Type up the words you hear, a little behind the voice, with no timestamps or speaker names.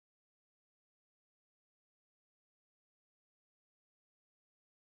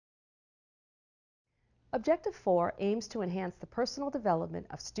Objective 4 aims to enhance the personal development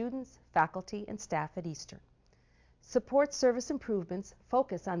of students, faculty, and staff at Eastern. Support service improvements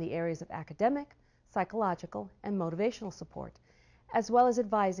focus on the areas of academic, psychological, and motivational support, as well as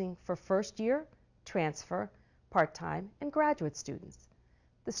advising for first year, transfer, part-time, and graduate students.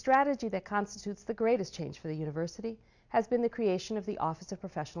 The strategy that constitutes the greatest change for the university has been the creation of the Office of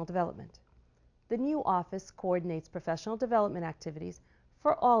Professional Development. The new office coordinates professional development activities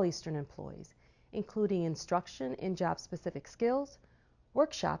for all Eastern employees, including instruction in job-specific skills,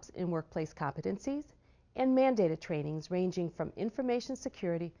 workshops in workplace competencies, and mandated trainings ranging from information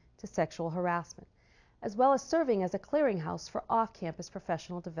security to sexual harassment, as well as serving as a clearinghouse for off-campus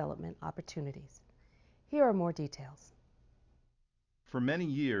professional development opportunities. Here are more details. For many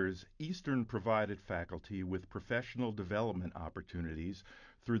years, Eastern provided faculty with professional development opportunities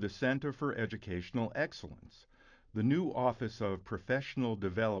through the Center for Educational Excellence. The new Office of Professional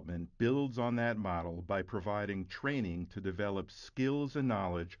Development builds on that model by providing training to develop skills and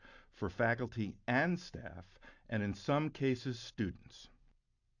knowledge for faculty and staff, and in some cases, students.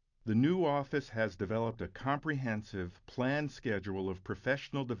 The new office has developed a comprehensive, planned schedule of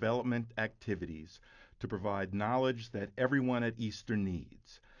professional development activities to provide knowledge that everyone at Eastern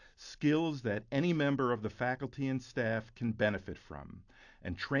needs, skills that any member of the faculty and staff can benefit from,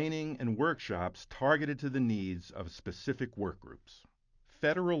 and training and workshops targeted to the needs of specific work groups.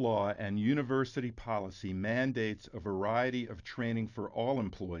 Federal law and university policy mandates a variety of training for all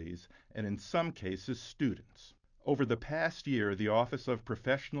employees and in some cases students. Over the past year, the Office of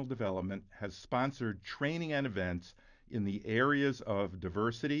Professional Development has sponsored training and events in the areas of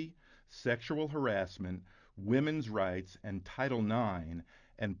diversity, sexual harassment, women's rights, and Title IX,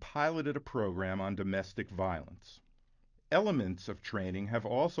 and piloted a program on domestic violence. Elements of training have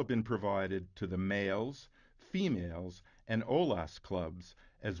also been provided to the males, females, and OLAS clubs,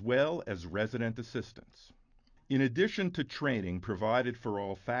 as well as resident assistants. In addition to training provided for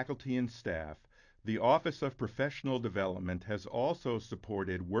all faculty and staff, the Office of Professional Development has also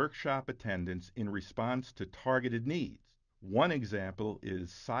supported workshop attendance in response to targeted needs. One example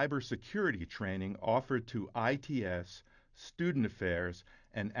is cybersecurity training offered to ITS, student affairs,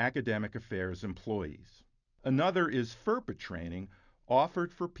 and academic affairs employees. Another is FERPA training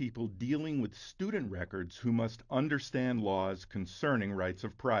offered for people dealing with student records who must understand laws concerning rights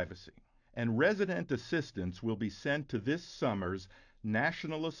of privacy. And resident assistants will be sent to this summer's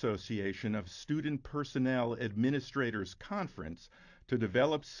National Association of Student Personnel Administrators Conference to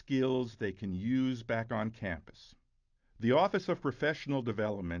develop skills they can use back on campus. The Office of Professional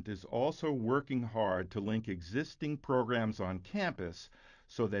Development is also working hard to link existing programs on campus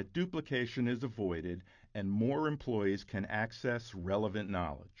so that duplication is avoided and more employees can access relevant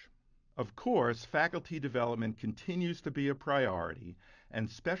knowledge. Of course, faculty development continues to be a priority, and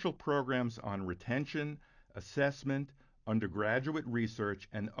special programs on retention, assessment, undergraduate research,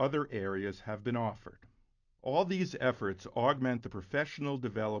 and other areas have been offered. All these efforts augment the professional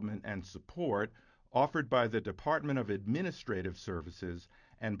development and support offered by the Department of Administrative Services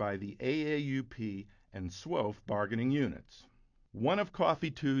and by the AAUP and SWOF bargaining units. One of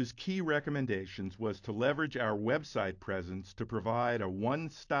Coffee 2's key recommendations was to leverage our website presence to provide a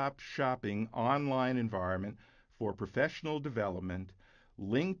one-stop shopping online environment for professional development,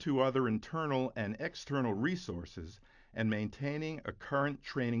 linked to other internal and external resources, and maintaining a current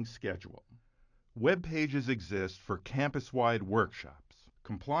training schedule. Web pages exist for campus-wide workshops,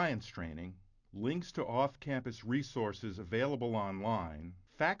 compliance training, links to off-campus resources available online,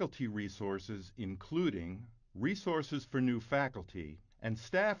 faculty resources including resources for new faculty, and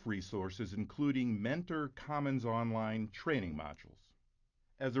staff resources including Mentor Commons online training modules.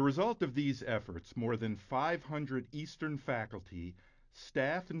 As a result of these efforts, more than 500 Eastern faculty,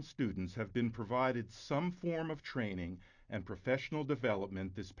 staff, and students have been provided some form of training and professional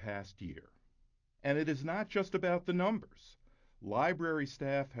development this past year. And it is not just about the numbers. Library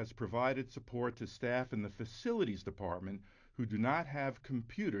staff has provided support to staff in the facilities department who do not have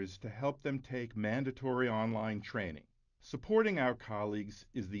computers to help them take mandatory online training. Supporting our colleagues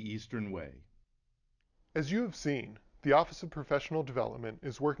is the Eastern way. As you have seen, the Office of Professional Development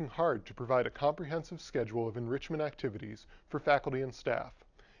is working hard to provide a comprehensive schedule of enrichment activities for faculty and staff,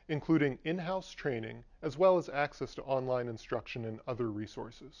 including in-house training as well as access to online instruction and other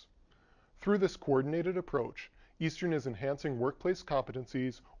resources. Through this coordinated approach, Eastern is enhancing workplace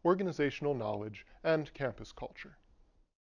competencies, organizational knowledge, and campus culture.